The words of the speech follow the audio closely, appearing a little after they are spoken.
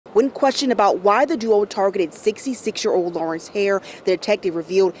When questioned about why the duo targeted 66-year-old Lawrence Herr, the detective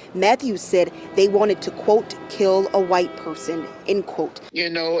revealed Matthews said they wanted to, quote, kill a white person, end quote. You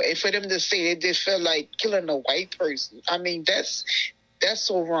know, and for them to say they just felt like killing a white person, I mean, that's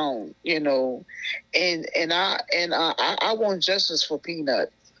so wrong, you know. And I want justice for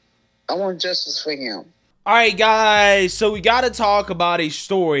Peanut. I want justice for him. All right, guys, so we got to talk about a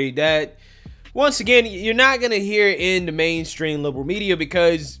story that, once again, you're not going to hear in the mainstream liberal media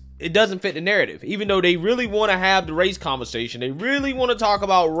because it doesn't fit the narrative. Even though they really want to have the race conversation, they really want to talk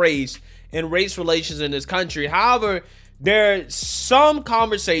about race and race relations in this country. However, there are some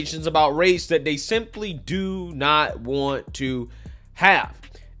conversations about race that they simply do not want to have.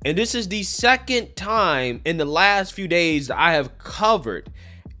 And this is the second time in the last few days that I have covered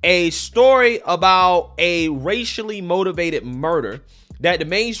a story about a racially motivated murder that the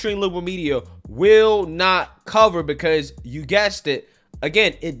mainstream liberal media will not cover because, you guessed it,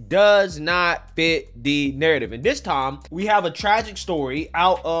 again, it does not fit the narrative. And this time, we have a tragic story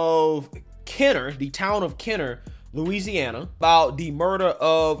out of Kenner, the town of Kenner, Louisiana, about the murder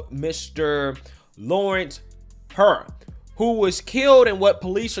of Mr. Lawrence Herr, who was killed in what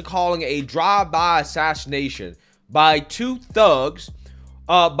police are calling a drive-by assassination by two thugs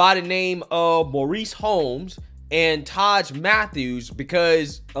by the name of Maurice Holmes and Tahj Matthews,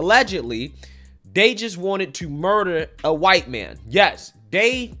 because allegedly they just wanted to murder a white man. Yes,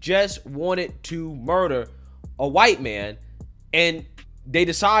 they just wanted to murder a white man, and they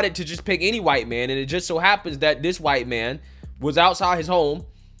decided to just pick any white man, and it just so happens that this white man was outside his home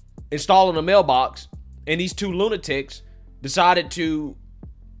installing a mailbox, and these two lunatics decided to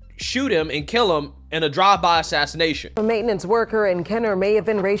shoot him and kill him in a drive-by assassination. A maintenance worker in Kenner may have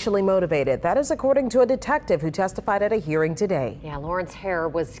been racially motivated. That is according to a detective who testified at a hearing today. Yeah, Lawrence Herr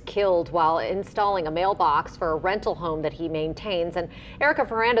was killed while installing a mailbox for a rental home that he maintains. And Erica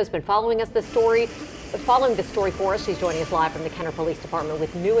Ferrando's been following the story for us. She's joining us live from the Kenner Police Department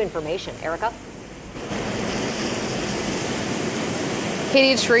with new information. Erica?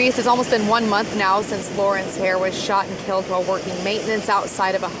 Katie, Therese, it's almost been 1 month now since Lawrence Herr was shot and killed while working maintenance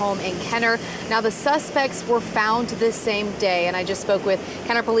outside of a home in Kenner. Now, the suspects were found this same day, and I just spoke with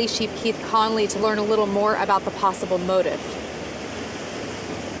Kenner Police Chief Keith Conley to learn a little more about the possible motive.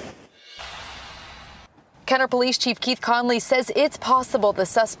 Kenner Police Chief Keith Conley says it's possible the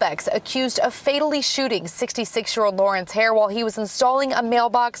suspects accused of fatally shooting 66-year-old Lawrence Herr while he was installing a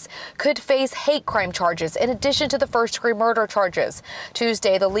mailbox could face hate crime charges in addition to the first-degree murder charges.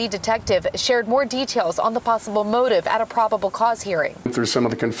 Tuesday, the lead detective shared more details on the possible motive at a probable cause hearing. Through some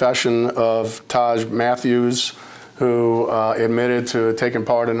of the confession of Tahj Matthews, who admitted to taking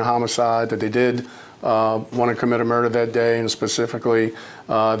part in the homicide, that they did want to commit a murder that day, and specifically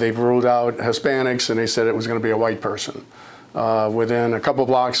they've ruled out Hispanics, and they said it was going to be a white person. Within a couple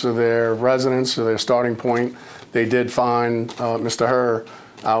blocks of their residence, or their starting point, they did find Mr. Herr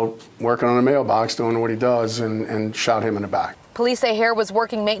out working on a mailbox doing what he does, and shot him in the back. Police say Herr was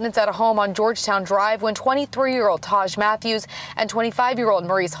working maintenance at a home on Georgetown Drive when 23-year-old Tahj Matthews and 25-year-old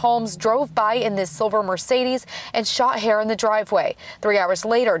Maurice Holmes drove by in this silver Mercedes and shot Herr in the driveway. 3 hours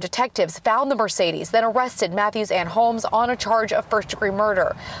later, detectives found the Mercedes, then arrested Matthews and Holmes on a charge of first-degree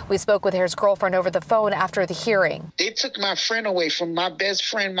murder. We spoke with Herr's girlfriend over the phone after the hearing. They took my friend away from my best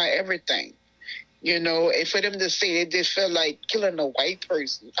friend, my everything. You know, and for them to say they just felt like killing a white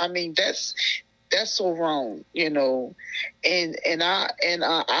person, I mean, that's so wrong, you know. And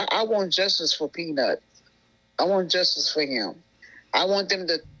I want justice for Peanut. I want justice for him. I want them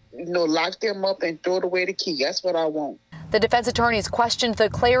to, you know, lock them up and throw away the key. That's what I want. The defense attorneys questioned the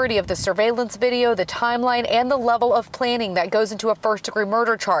clarity of the surveillance video, the timeline, and the level of planning that goes into a first-degree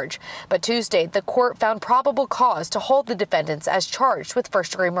murder charge. But Tuesday, the court found probable cause to hold the defendants as charged with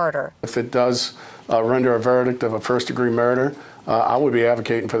first-degree murder. If it does render a verdict of a first-degree murder, I would be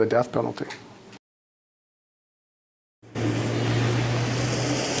advocating for the death penalty.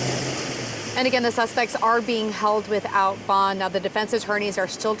 And again, the suspects are being held without bond. Now, the defense attorneys are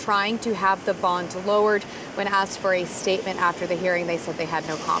still trying to have the bond lowered. When asked for a statement after the hearing, they said they had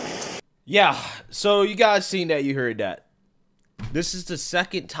no comment. Yeah, so you guys seen that, you heard that. This is the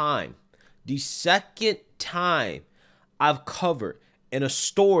second time I've covered in a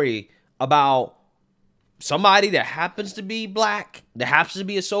story about somebody that happens to be black, that happens to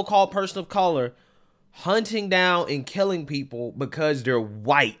be a so-called person of color, hunting down and killing people because they're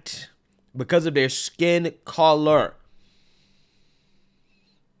white, because of their skin color.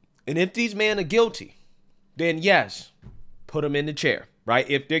 And if these men are guilty, then yes, put them in the chair, right?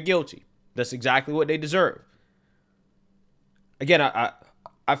 If they're guilty, that's exactly what they deserve. Again,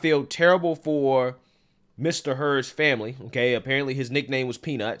 I feel terrible for Mr. Herr's family. Okay, apparently his nickname was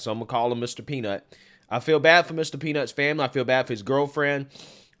Peanut, so I'm gonna call him Mr. Peanut. I feel bad for Mr. Peanut's family. I feel bad for his girlfriend.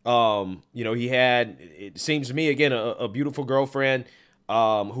 You know, he had, it seems to me, again, a beautiful girlfriend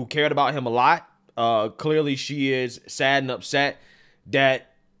who cared about him a lot. Clearly she is sad and upset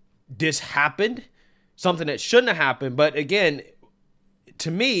that this happened, something that shouldn't have happened. But again,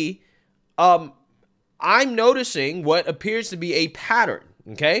 to me, I'm noticing what appears to be a pattern,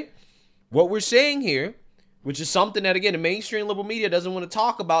 okay? What we're seeing here, which is something that, again, the mainstream liberal media doesn't want to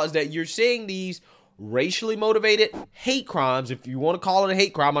talk about, is that you're seeing these racially motivated hate crimes. If you want to call it a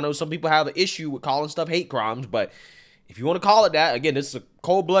hate crime, I know some people have an issue with calling stuff hate crimes, but if you want to call it that, again, this is a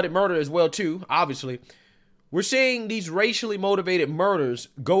cold-blooded murder as well, too, obviously. We're seeing these racially motivated murders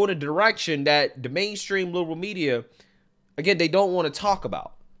go in a direction that the mainstream liberal media, again, they don't want to talk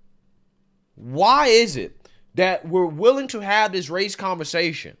about. Why is it that we're willing to have this race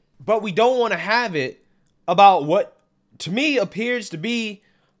conversation, but we don't want to have it about what, to me, appears to be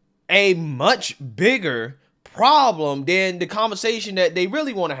a much bigger problem than the conversation that they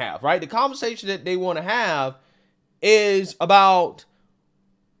really want to have, right? The conversation that they want to have is about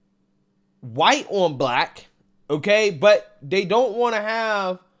white on black, okay? But they don't want to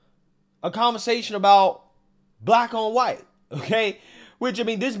have a conversation about black on white, okay? Which, I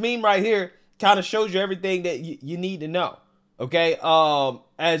mean, this meme right here kind of shows you everything that you need to know, okay?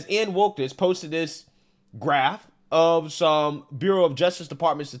 As N Wokeness posted this graph of some Bureau of Justice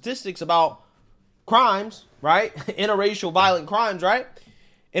Department statistics about crimes, right? Interracial violent crimes, right?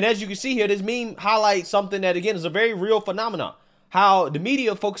 And as you can see here, this meme highlights something that, again, is a very real phenomenon. How the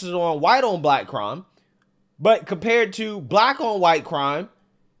media focuses on white on black crime, but compared to black on white crime,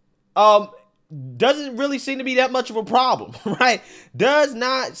 doesn't really seem to be that much of a problem, right? Does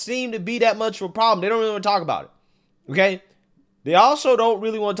not seem to be that much of a problem. They don't really want to talk about it, okay? They also don't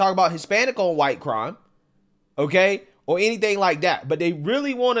really want to talk about Hispanic on white crime, okay, or anything like that. But they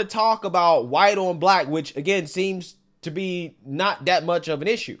really want to talk about white on black, which, again, seems to be not that much of an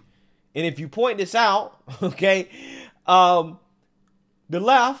issue. And if you point this out, okay, the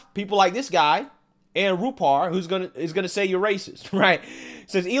left, people like this guy, and Rupar, is gonna say you're racist, right?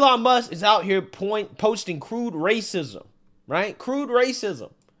 Says Elon Musk is out here posting crude racism, right? Crude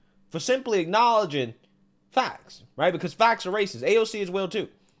racism for simply acknowledging facts, right? Because facts are racist. AOC as well too.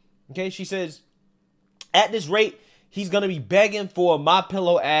 Okay, she says, at this rate, he's gonna be begging for My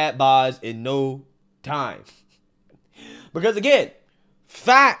Pillow ad buys in no time. Because again,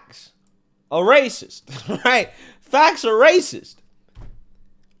 facts are racist, right? Facts are racist.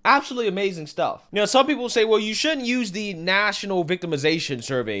 Absolutely amazing stuff. You know, some people say, well, you shouldn't use the national victimization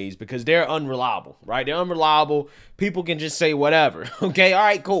surveys because they're unreliable, right? They're unreliable. People can just say whatever. Okay, all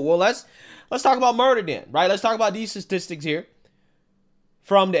right, cool. Well, let's talk about murder then, right? Let's talk about these statistics here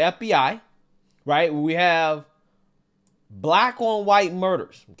from the FBI, right? We have black on white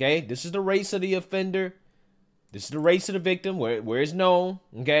murders, okay? This is the race of the offender. This is the race of the victim, where it's known,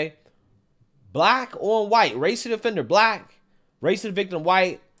 okay? Black on white, race of the offender, black, race of the victim,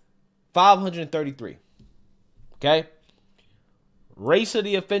 white, 533, okay? Race of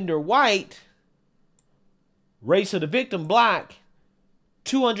the offender, white, race of the victim, black,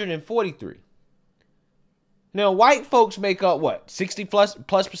 243. Now, white folks make up what?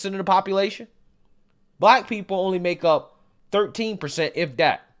 60+% of the population? Black people only make up 13%, if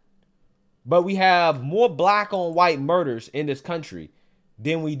that. But we have more black on white murders in this country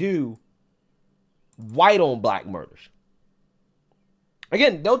than we do white on black murders.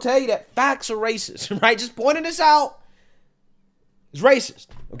 Again, they'll tell you that facts are racist, right? Just pointing this out is racist,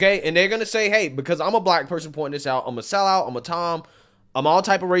 okay? And they're going to say, hey, because I'm a black person pointing this out, I'm a sellout, I'm a Tom, I'm all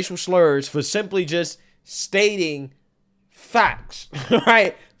type of racial slurs for simply just stating facts,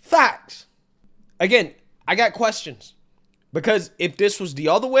 right? Facts. Again, I got questions. Because if this was the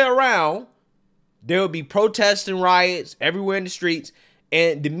other way around, there would be protests and riots everywhere in the streets,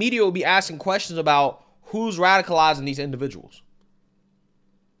 and the media will be asking questions about who's radicalizing these individuals.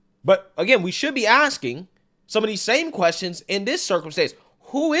 But again, we should be asking some of these same questions in this circumstance.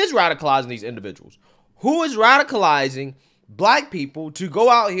 Who is radicalizing these individuals? Who is radicalizing black people to go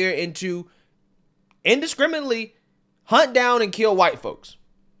out here and to indiscriminately hunt down and kill white folks?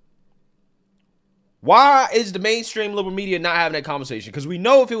 Why is the mainstream liberal media not having that conversation? Because we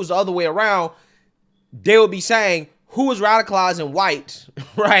know if it was the other way around, they would be saying, who is radicalizing whites,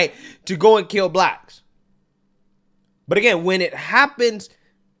 right, to go and kill blacks? But again, when it happens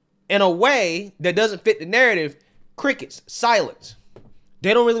in a way that doesn't fit the narrative, crickets, silence.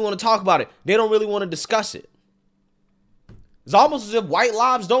 They don't really want to talk about it. They don't really want to discuss it. It's almost as if white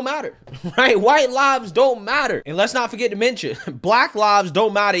lives don't matter, right? White lives don't matter. And let's not forget to mention, black lives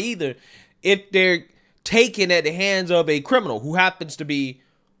don't matter either if they're taken at the hands of a criminal who happens to be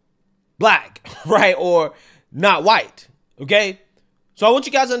black, right? Or not white, okay? So I want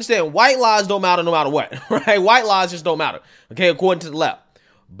you guys to understand, white lives don't matter no matter what, right? White lives just don't matter, okay, according to the left.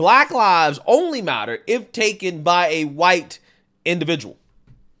 Black lives only matter if taken by a white individual.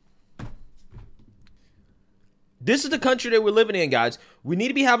 This is the country that we're living in, guys. We need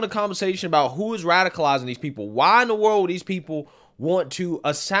to be having a conversation about who is radicalizing these people. Why in the world would these people want to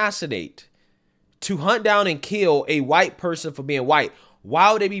assassinate, to hunt down and kill a white person for being white?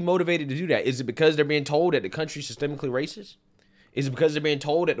 Why would they be motivated to do that? Is it because they're being told that the country is systemically racist? Is it because they're being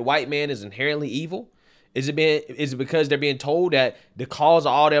told that the white man is inherently evil? Is it because they're being told that the cause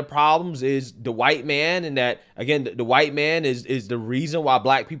of all their problems is the white man, and that, again, the white man is the reason why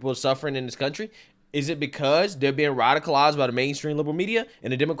black people are suffering in this country? Is it because they're being radicalized by the mainstream liberal media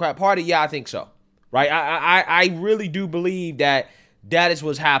and the Democrat Party? Yeah, I think so. Right? I really do believe that that is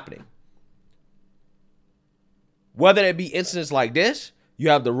what's happening. Whether it be incidents like this, you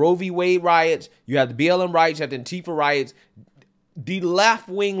have the Roe v. Wade riots, you have the BLM riots, you have the Antifa riots. The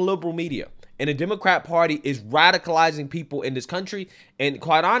left-wing liberal media and the Democrat Party is radicalizing people in this country. And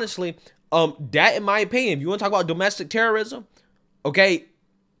quite honestly, that, in my opinion, if you want to talk about domestic terrorism, okay,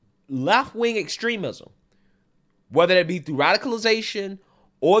 left-wing extremism, whether it be through radicalization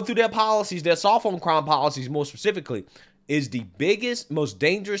or through their policies, their soft on crime policies more specifically, is the biggest, most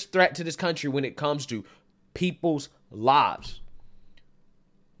dangerous threat to this country when it comes to people's lives.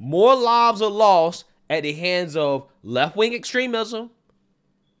 More lives are lost at the hands of left-wing extremism,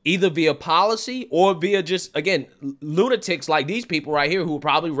 either via policy or via just, again, lunatics like these people right here who are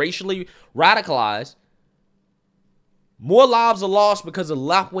probably racially radicalized. More lives are lost because of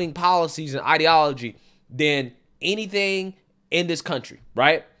left-wing policies and ideology than anything in this country,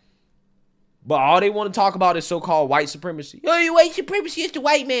 right? But all they want to talk about is so-called white supremacy. Oh, white supremacy is the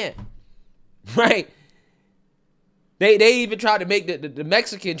white man, right? They even tried to make the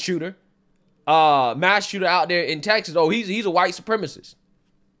Mexican shooter, mass shooter out there in Texas, oh, he's a white supremacist.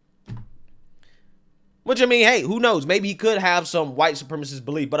 Which, I mean, hey, who knows? Maybe he could have some white supremacist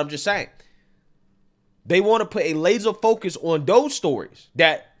belief, but I'm just saying. They want to put a laser focus on those stories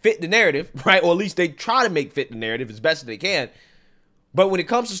that fit the narrative, right? Or at least they try to make fit the narrative as best as they can. But when it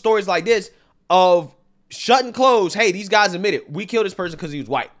comes to stories like this of shutting closed, hey, these guys admitted, we killed this person because he was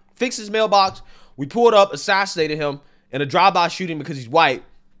white. Fixed his mailbox. We pulled up, assassinated him in a drive-by shooting because he's white.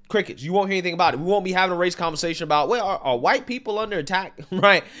 Crickets. You won't hear anything about it. We won't be having a race conversation about, well, are white people under attack,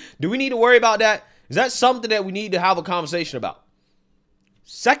 right? Do we need to worry about that? Is that something that we need to have a conversation about?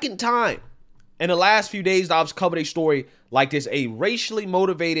 Second time in the last few days that I've covered a story like this, a racially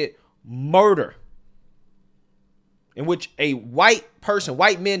motivated murder in which a white person,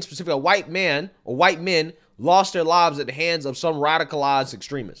 white men, specifically a white man or white men, lost their lives at the hands of some radicalized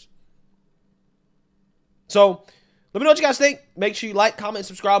extremists. So let me know what you guys think. Make sure you like, comment,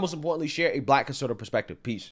 subscribe. Most importantly, share a black conservative perspective. Peace.